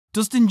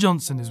Dustin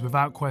Johnson is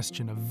without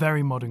question a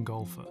very modern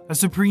golfer, a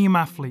supreme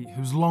athlete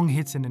whose long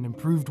hitting and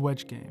improved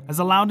wedge game has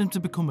allowed him to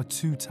become a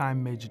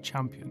two-time major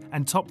champion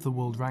and top the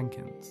world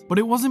rankings. But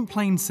it wasn't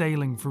plain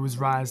sailing through his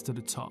rise to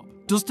the top.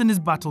 Dustin has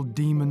battled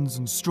demons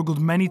and struggled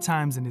many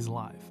times in his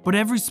life, but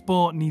every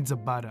sport needs a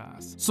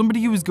badass,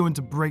 somebody who is going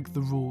to break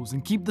the rules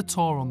and keep the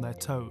tour on their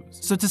toes.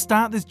 So to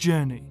start this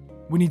journey,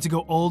 we need to go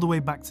all the way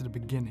back to the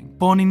beginning.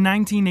 Born in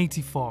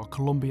 1984,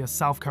 Columbia,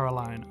 South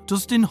Carolina,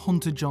 Dustin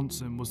Hunter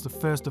Johnson was the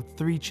first of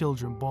 3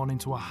 children born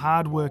into a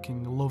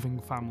hard-working, loving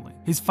family.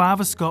 His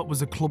father, Scott,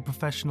 was a club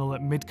professional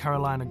at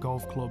Mid-Carolina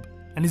Golf Club,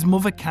 and his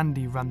mother,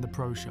 Candy, ran the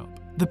pro shop.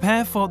 The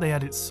pair thought they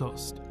had it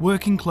sussed,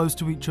 working close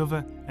to each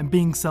other and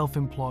being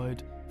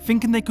self-employed,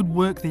 thinking they could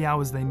work the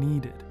hours they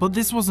needed. But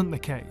this wasn't the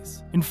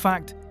case. In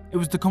fact, it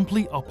was the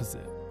complete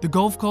opposite. The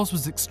golf course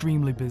was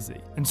extremely busy,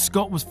 and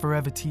Scott was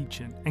forever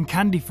teaching, and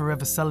Candy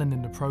forever selling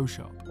in the pro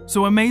shop.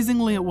 So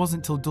amazingly, it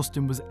wasn't till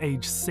Dustin was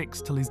age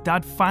 6 till his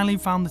dad finally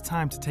found the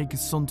time to take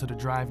his son to the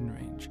driving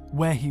range,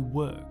 where he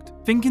worked.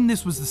 Thinking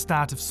this was the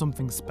start of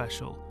something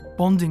special,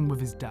 bonding with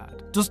his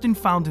dad, Dustin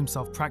found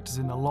himself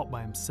practicing a lot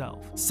by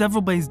himself,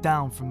 several bays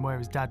down from where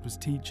his dad was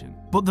teaching.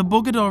 But the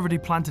bug had already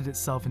planted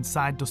itself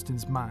inside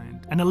Dustin's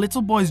mind, and a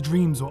little boy's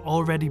dreams were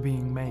already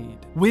being made.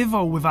 With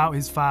or without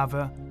his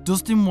father,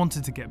 Dustin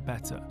wanted to get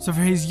better, so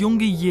for his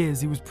younger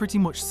years he was pretty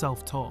much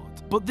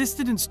self-taught. But this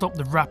didn't stop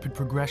the rapid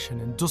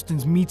progression and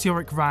Dustin's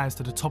meteoric rise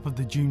to the top of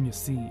the junior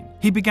scene.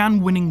 He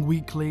began winning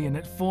weekly and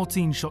at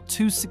 14 shot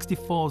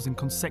 264s in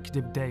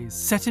consecutive days,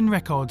 setting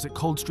records at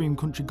Coldstream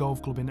Country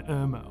Golf Club in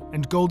Irmo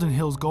and Golden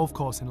Hills Golf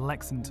Course in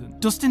Lexington.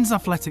 Dustin's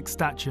athletic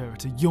stature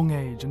at a young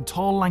age and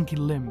tall lanky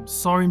limbs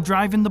saw him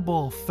driving the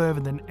ball further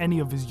than any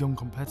of his young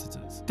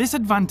competitors. This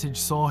advantage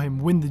saw him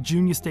win the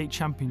junior state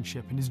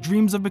championship, and his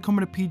dreams of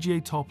becoming a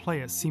PGA Tour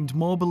player seemed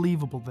more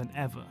believable than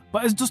ever.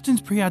 But as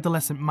Dustin's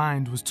pre-adolescent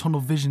mind was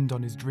tunnel visioned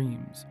on his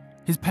dreams,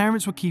 his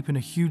parents were keeping a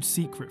huge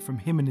secret from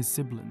him and his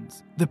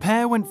siblings. The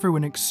pair went through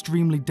an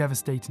extremely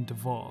devastating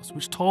divorce,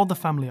 which tore the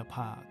family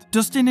apart.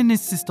 Dustin and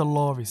his sister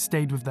Laurie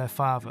stayed with their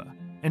father,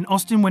 and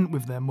Austin went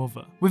with their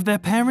mother. With their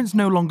parents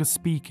no longer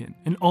speaking,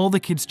 and all the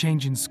kids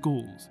changing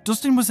schools,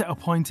 Dustin was at a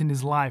point in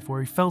his life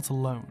where he felt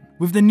alone.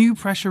 With the new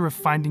pressure of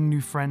finding new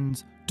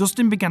friends,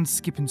 Dustin began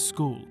skipping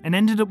school and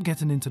ended up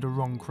getting into the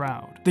wrong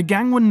crowd. The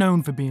gang were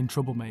known for being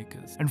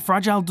troublemakers, and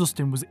fragile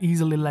Dustin was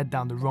easily led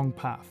down the wrong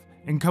path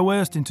and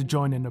coerced into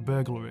joining a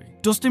burglary.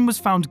 Dustin was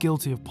found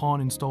guilty of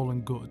pawning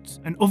stolen goods,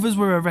 and others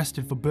were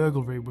arrested for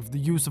burglary with the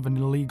use of an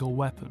illegal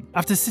weapon.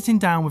 After sitting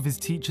down with his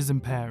teachers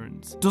and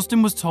parents,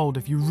 Dustin was told,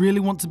 if you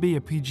really want to be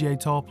a PGA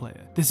Tour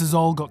player, this has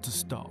all got to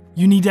stop.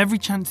 You need every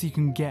chance you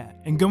can get,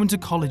 and going to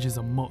college is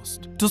a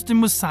must.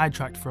 Dustin was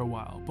sidetracked for a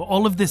while, but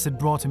all of this had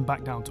brought him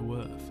back down to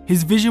earth.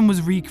 His vision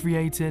was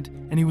recreated,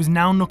 and he was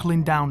now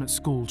knuckling down at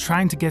school,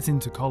 trying to get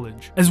into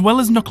college. As well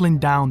as knuckling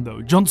down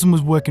though, Johnson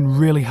was working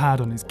really hard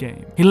on his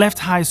game. He left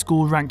high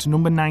school ranked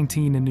number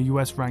 19 in the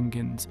US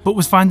rankings, but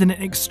was finding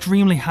it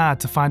extremely hard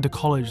to find a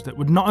college that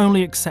would not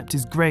only accept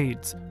his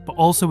grades, but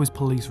also his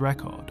police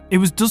record. It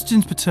was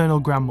Dustin's paternal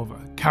grandmother,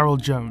 Carol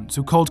Jones,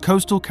 who called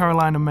Coastal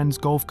Carolina men's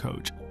golf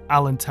coach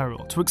Alan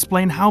Terrell to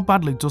explain how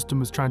badly Dustin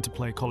was trying to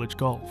play college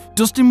golf.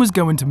 Dustin was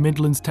going to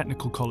Midlands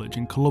Technical College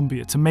in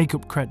Columbia to make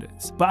up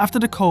credits, but after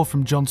the call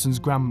from Johnson's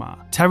grandma,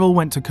 Terrell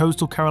went to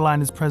Coastal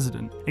Carolina's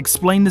president,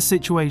 explained the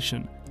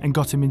situation, and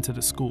got him into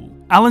the school.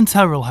 Alan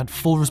Terrell had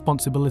full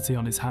responsibility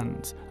on his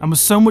hands and was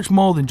so much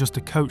more than just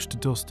a coach to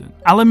Dustin.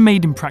 Alan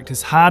made him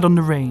practice hard on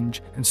the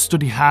range and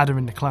study harder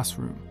in the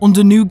classroom.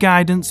 Under new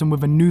guidance and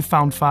with a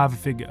newfound father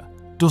figure,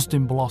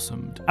 Dustin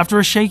blossomed. After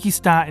a shaky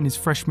start in his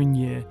freshman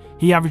year,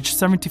 he averaged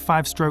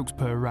 75 strokes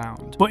per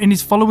round, but in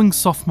his following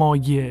sophomore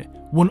year,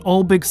 won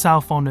all Big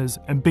South Honors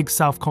and Big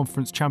South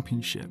Conference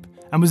Championship,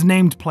 and was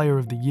named Player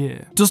of the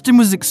Year. Dustin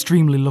was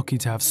extremely lucky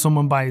to have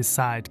someone by his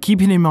side,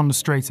 keeping him on the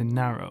straight and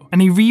narrow,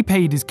 and he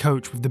repaid his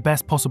coach with the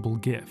best possible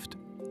gift: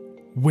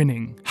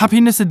 winning.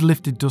 Happiness had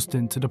lifted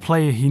Dustin to the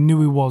player he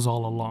knew he was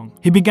all along.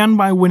 He began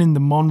by winning the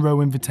Monroe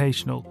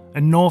Invitational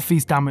and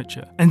Northeast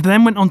Amateur, and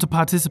then went on to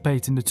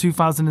participate in the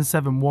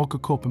 2007 Walker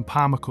Cup and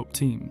Palmer Cup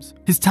teams.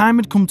 His time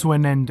had come to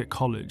an end at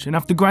college, and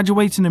after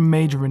graduating and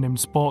majoring in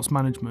sports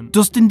management,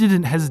 Dustin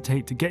didn't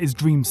hesitate to get his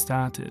dreams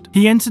started.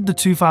 He entered the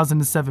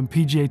 2007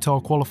 PGA Tour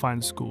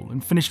qualifying school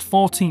and finished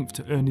 14th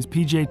to earn his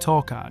PGA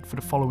Tour card for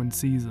the following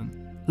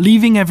season.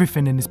 Leaving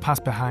everything in his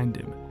past behind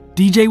him,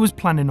 DJ was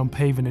planning on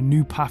paving a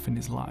new path in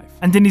his life,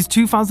 and in his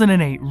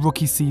 2008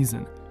 rookie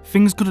season,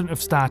 things couldn't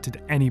have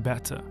started any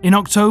better. In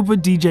October,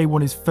 DJ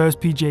won his first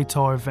PGA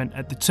Tour event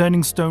at the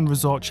Turning Stone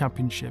Resort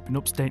Championship in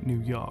upstate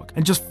New York,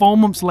 and just 4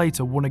 months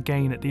later won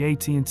again at the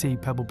AT&T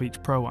Pebble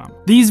Beach Pro-Am.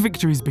 These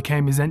victories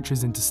became his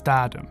entries into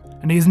stardom,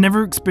 and he has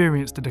never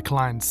experienced a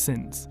decline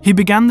since. He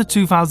began the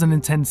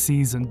 2010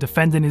 season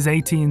defending his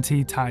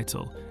AT&T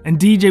title, and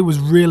DJ was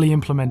really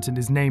implementing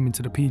his name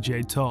into the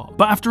PGA Tour.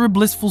 But after a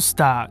blissful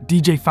start,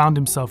 DJ found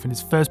himself in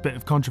his first bit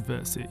of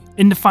controversy.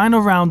 In the final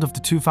round of the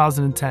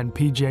 2010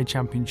 PGA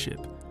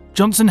Championship,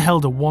 Johnson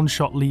held a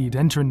one-shot lead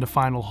entering the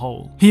final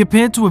hole. He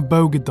appeared to have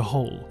bogeyed the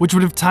hole, which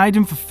would have tied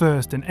him for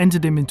first and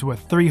entered him into a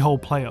 3-hole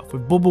playoff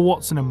with Bubba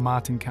Watson and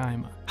Martin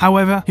Kaymer.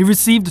 However, he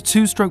received a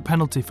 2-stroke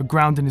penalty for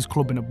grounding his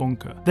club in a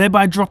bunker,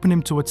 thereby dropping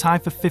him to a tie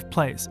for 5th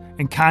place,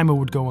 and Kaymer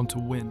would go on to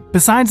win.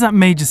 Besides that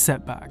major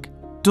setback,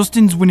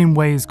 Dustin's winning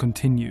ways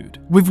continued.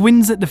 With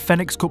wins at the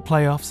FedEx Cup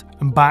playoffs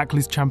and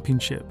Barclays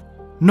Championship,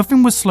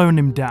 nothing was slowing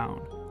him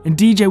down, and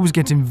DJ was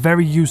getting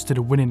very used to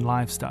the winning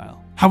lifestyle.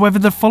 However,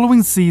 the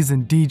following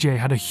season, DJ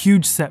had a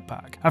huge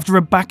setback after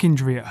a back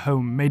injury at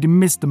home made him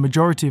miss the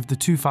majority of the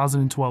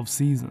 2012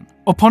 season.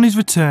 Upon his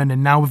return,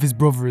 and now with his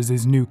brother as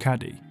his new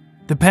caddy,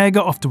 the pair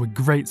got off to a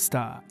great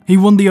start. He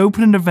won the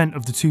opening event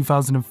of the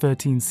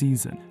 2013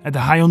 season at the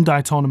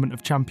Hyundai Tournament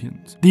of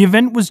Champions. The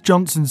event was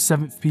Johnson's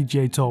 7th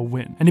PGA Tour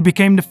win, and he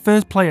became the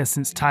first player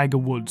since Tiger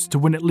Woods to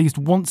win at least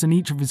once in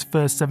each of his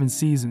first 7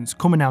 seasons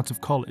coming out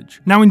of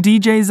college. Now in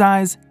DJ's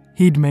eyes,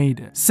 he'd made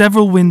it.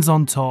 Several wins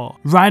on tour,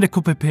 Ryder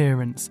Cup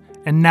appearance,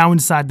 and now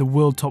inside the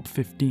World Top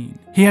 15.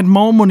 He had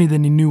more money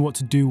than he knew what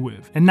to do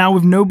with, and now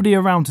with nobody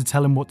around to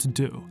tell him what to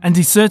do, and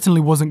he certainly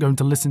wasn't going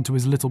to listen to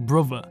his little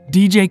brother,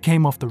 DJ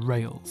came off the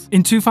rails.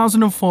 In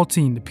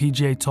 2014, the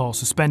PGA Tour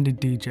suspended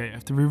DJ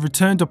after he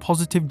returned a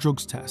positive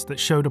drugs test that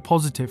showed a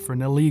positive for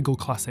an illegal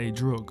Class A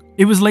drug.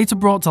 It was later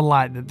brought to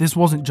light that this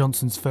wasn't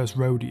Johnson's first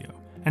rodeo,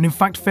 and in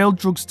fact failed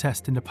drugs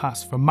tests in the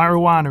past for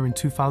marijuana in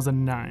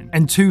 2009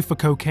 and 2 for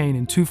cocaine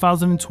in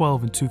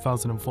 2012 and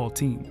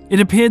 2014. It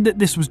appeared that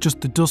this was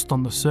just the dust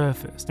on the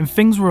surface, and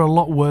things were a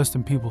lot worse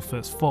than people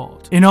first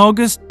thought. In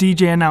August,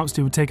 DJ announced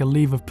he would take a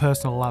leave of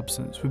personal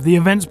absence, with the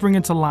events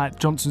bringing to light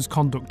Johnson's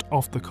conduct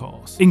off the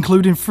course,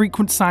 including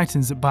frequent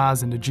sightings at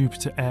bars in the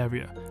Jupiter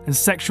area, and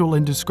sexual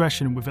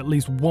indiscretion with at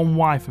least one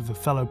wife of a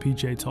fellow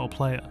PGA Tour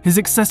player. His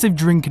excessive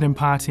drinking and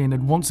partying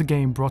had once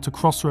again brought a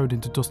crossroad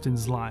into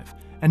Dustin's life,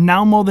 and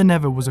now more than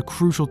ever was a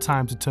crucial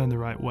time to turn the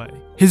right way.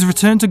 His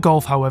return to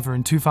golf, however,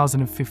 in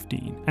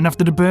 2015, and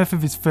after the birth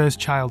of his first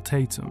child,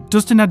 Tatum,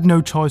 Dustin had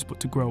no choice but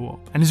to grow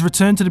up, and his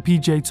return to the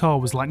PGA Tour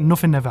was like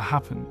nothing ever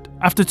happened.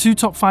 After 2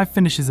 top 5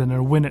 finishes and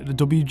a win at the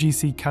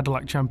WGC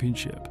Cadillac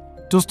Championship,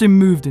 Dustin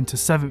moved into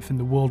 7th in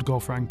the world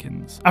golf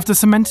rankings. After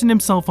cementing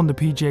himself on the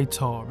PGA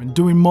Tour and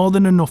doing more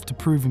than enough to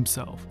prove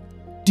himself,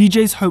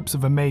 DJ's hopes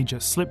of a major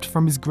slipped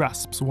from his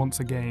grasps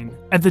once again.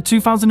 At the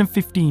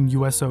 2015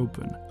 US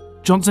Open,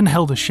 Johnson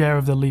held a share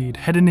of the lead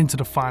heading into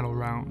the final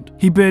round.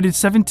 He birdied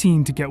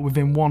 17 to get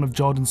within 1 of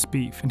Jordan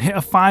Spieth and hit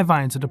a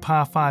 5-iron to the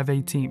par 5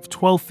 18th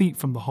 12 feet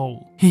from the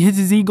hole. He hit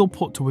his eagle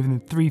putt to within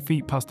 3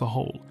 feet past the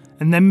hole,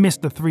 and then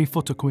missed the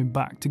 3-footer coming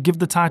back to give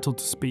the title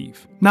to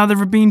Spieth. Now there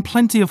have been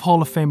plenty of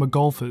Hall of Famer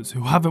golfers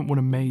who haven't won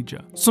a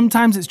major.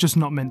 Sometimes it's just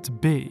not meant to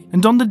be,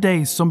 and on the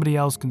days somebody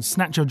else can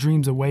snatch your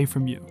dreams away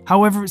from you.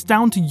 However, it's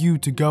down to you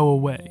to go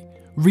away,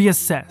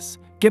 reassess,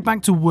 get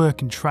back to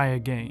work and try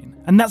again.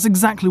 And that's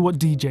exactly what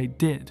DJ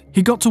did.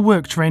 He got to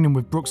work training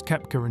with Brooks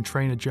Koepka and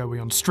trainer Joey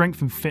on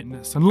strength and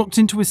fitness, and looked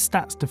into his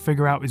stats to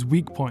figure out his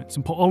weak points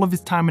and put all of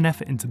his time and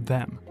effort into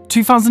them.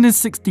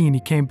 2016 he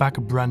came back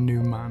a brand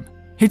new man,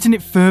 hitting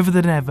it further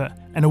than ever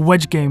and a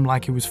wedge game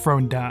like he was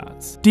throwing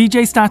darts.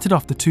 DJ started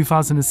off the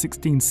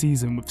 2016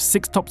 season with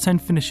 6 top 10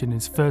 finishes in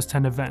his first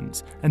 10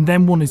 events, and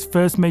then won his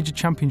first major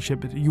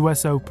championship at the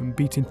US Open,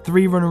 beating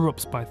 3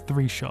 runner-ups by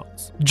 3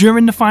 shots.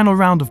 During the final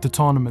round of the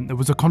tournament, there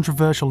was a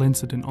controversial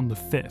incident on the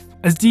 5th.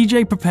 As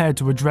DJ prepared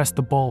to address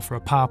the ball for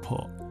a par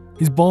putt,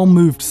 his ball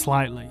moved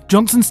slightly.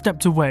 Johnson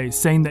stepped away,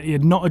 saying that he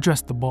had not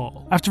addressed the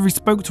ball. After he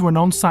spoke to an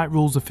on-site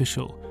rules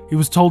official, he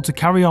was told to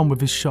carry on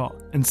with his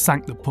shot and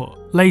sank the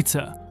putt.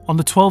 Later, on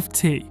the 12th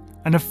tee,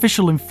 an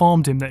official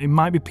informed him that he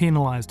might be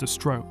penalised a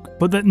stroke,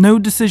 but that no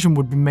decision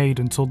would be made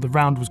until the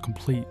round was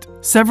complete.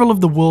 Several of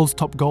the world's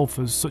top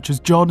golfers, such as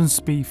Jordan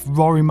Spieth,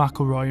 Rory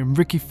McIlroy and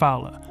Ricky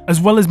Fowler, as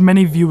well as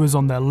many viewers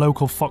on their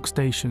local Fox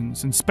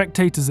stations and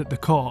spectators at the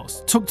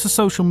course, took to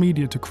social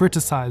media to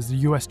criticise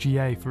the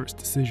USGA for its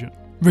decision.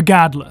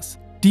 Regardless,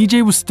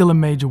 DJ was still a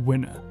major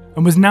winner,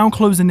 and was now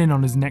closing in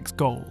on his next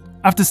goal.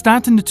 After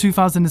starting the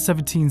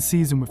 2017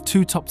 season with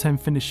 2 top 10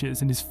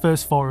 finishes in his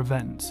first 4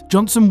 events,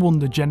 Johnson won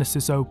the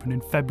Genesis Open in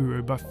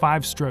February by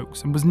 5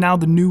 strokes and was now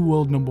the new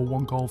world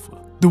 #1 golfer.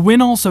 The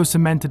win also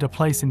cemented a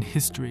place in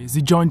history as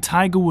he joined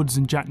Tiger Woods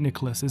and Jack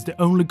Nicklaus as the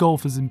only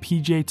golfers in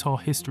PGA Tour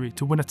history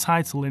to win a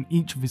title in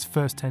each of his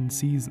first 10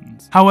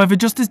 seasons. However,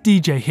 just as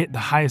DJ hit the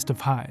highest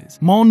of highs,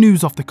 more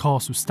news off the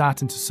course was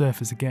starting to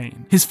surface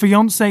again. His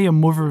fiancée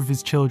and mother of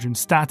his children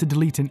started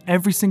deleting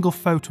every single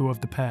photo of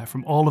the pair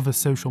from all of her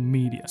social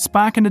media,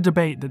 sparking a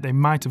debate that they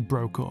might have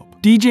broke up.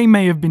 DJ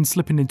may have been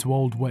slipping into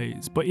old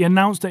ways, but he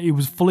announced that he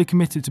was fully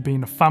committed to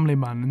being a family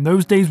man and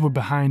those days were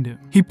behind him.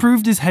 He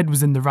proved his head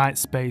was in the right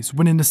space,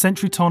 winning winning the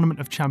Century Tournament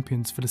of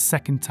Champions for the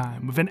second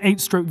time with an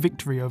 8-stroke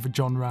victory over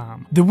Jon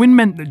Rahm. The win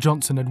meant that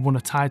Johnson had won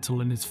a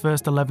title in his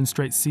first 11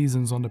 straight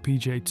seasons on the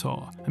PGA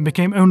Tour and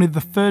became only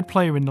the third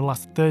player in the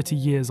last 30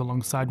 years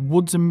alongside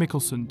Woods and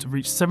Mickelson to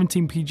reach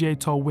 17 PGA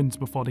Tour wins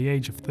before the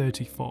age of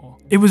 34.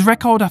 It was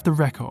record after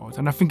record,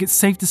 and I think it's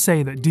safe to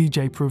say that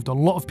DJ proved a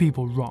lot of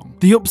people wrong.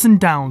 The ups and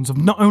downs of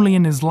not only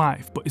in his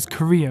life but his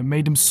career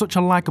made him such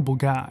a likeable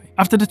guy.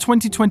 After the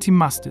 2020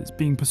 Masters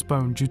being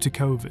postponed due to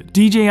COVID,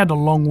 DJ had a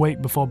long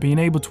wait before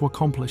being able to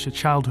accomplish a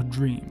childhood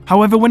dream.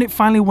 However, when it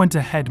finally went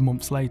ahead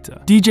months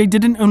later, DJ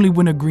didn't only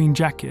win a green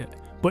jacket,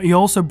 but he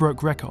also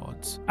broke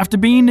records. After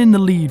being in the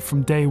lead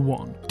from day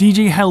one,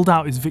 DJ held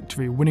out his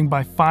victory, winning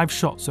by 5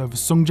 shots over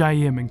Sung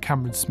Jae Im and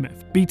Cameron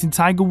Smith, beating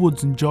Tiger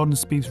Woods and Jordan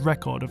Spieth's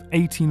record of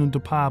 18 under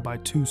par by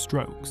 2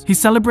 strokes. He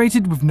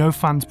celebrated with no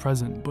fans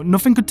present, but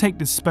nothing could take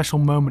this special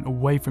moment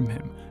away from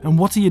him and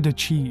what he had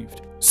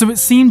achieved. So it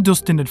seemed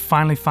Dustin had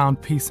finally found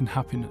peace and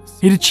happiness.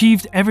 He'd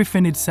achieved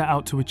everything he'd set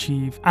out to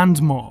achieve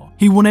and more.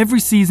 He won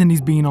every season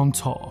he's been on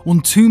tour,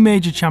 won 2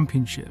 major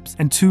championships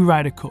and 2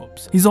 Ryder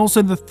Cups. He's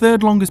also the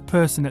 3rd longest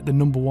person at the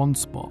 #1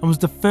 spot and was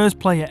the first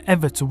player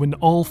ever to win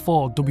all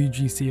 4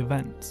 WGC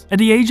events. At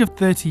the age of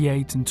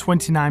 38 and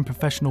 29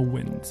 professional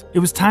wins, it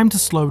was time to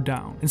slow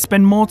down and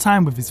spend more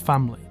time with his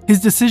family. His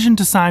decision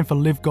to sign for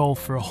LIV Golf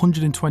for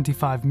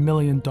 $125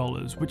 million,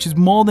 which is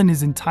more than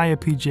his entire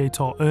PGA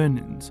Tour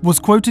earnings, was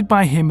quoted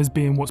by him as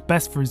being what's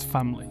best for his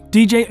family.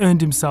 DJ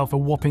earned himself a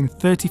whopping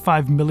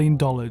 $35 million,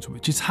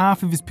 which is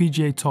half of his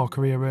PGA Tour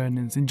career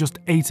earnings in just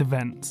 8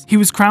 events. He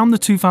was crowned the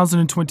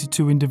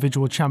 2022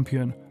 individual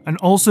champion and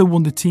also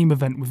won the team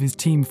event with his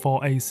team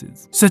 4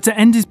 aces. So to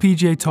end his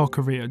PGA Tour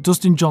career,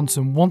 Dustin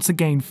Johnson once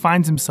again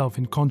finds himself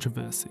in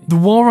controversy. The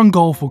war on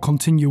golf will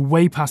continue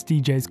way past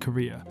DJ's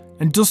career,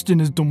 and Dustin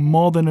has done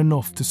more than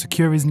enough to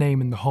secure his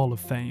name in the Hall of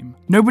Fame.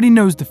 Nobody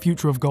knows the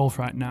future of golf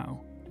right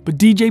now, but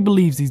DJ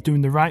believes he's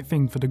doing the right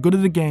thing for the good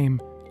of the game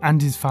and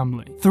his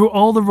family. Through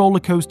all the roller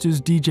coasters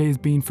DJ has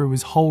been through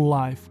his whole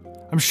life,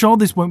 I'm sure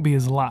this won't be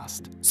his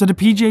last. So the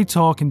PGA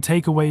Tour can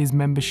take away his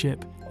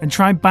membership and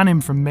try and ban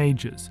him from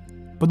majors,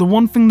 but the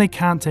one thing they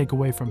can't take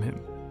away from him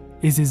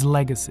is his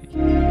legacy.